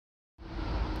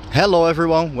Hello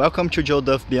everyone, welcome to Joe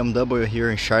Duff BMW here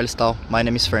in Charlestown. My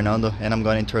name is Fernando and I'm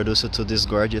going to introduce you to this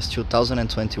gorgeous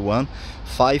 2021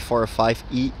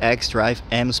 545e xDrive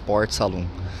M Sport Saloon.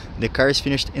 The car is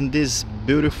finished in this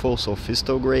beautiful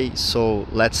Sophisto gray, so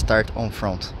let's start on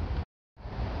front.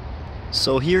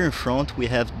 So here in front we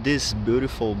have this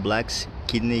beautiful black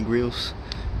kidney grills.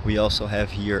 We also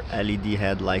have here LED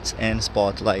headlights and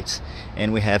spotlights,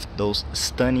 and we have those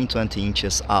stunning 20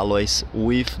 inches alloys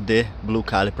with the blue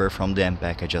caliper from the M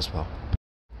package as well.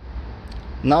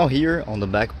 Now here on the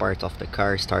back part of the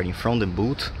car, starting from the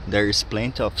boot, there is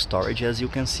plenty of storage as you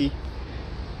can see,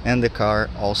 and the car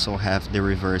also have the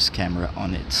reverse camera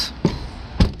on it.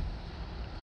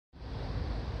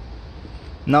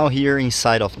 Now here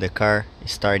inside of the car,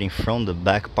 starting from the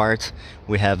back part,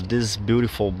 we have this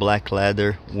beautiful black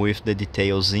leather with the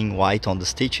details in white on the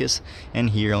stitches, and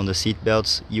here on the seat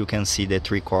belts you can see the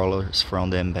three colors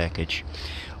from the M package.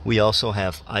 We also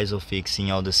have ISOFIX in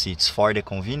all the seats for the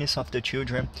convenience of the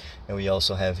children, and we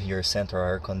also have here central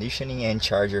air conditioning and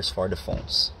chargers for the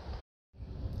phones.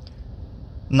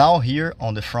 Now here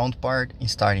on the front part,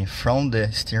 starting from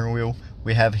the steering wheel,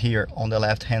 we have here on the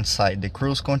left hand side the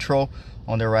cruise control,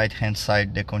 on the right hand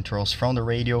side the controls from the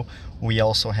radio. We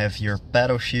also have here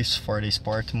paddle shifts for the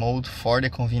sport mode for the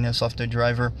convenience of the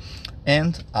driver,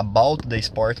 and about the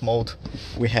sport mode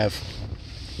we have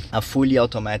a fully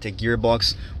automatic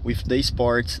gearbox with the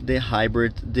sport, the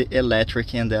hybrid, the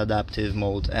electric and the adaptive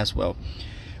mode as well.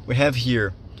 We have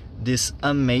here this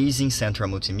amazing central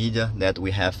multimedia that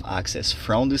we have access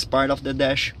from this part of the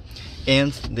dash,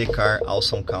 and the car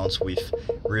also comes with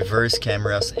reverse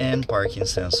cameras and parking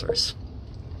sensors.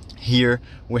 Here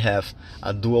we have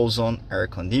a dual zone air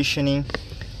conditioning,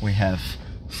 we have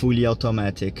fully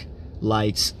automatic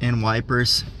lights and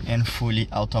wipers, and fully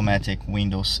automatic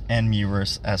windows and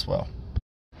mirrors as well.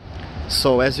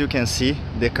 So as you can see,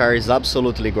 the car is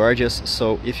absolutely gorgeous.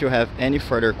 So if you have any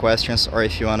further questions or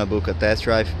if you want to book a test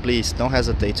drive, please don't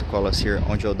hesitate to call us here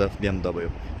on Joe Duff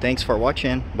BMW. Thanks for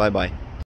watching, bye bye.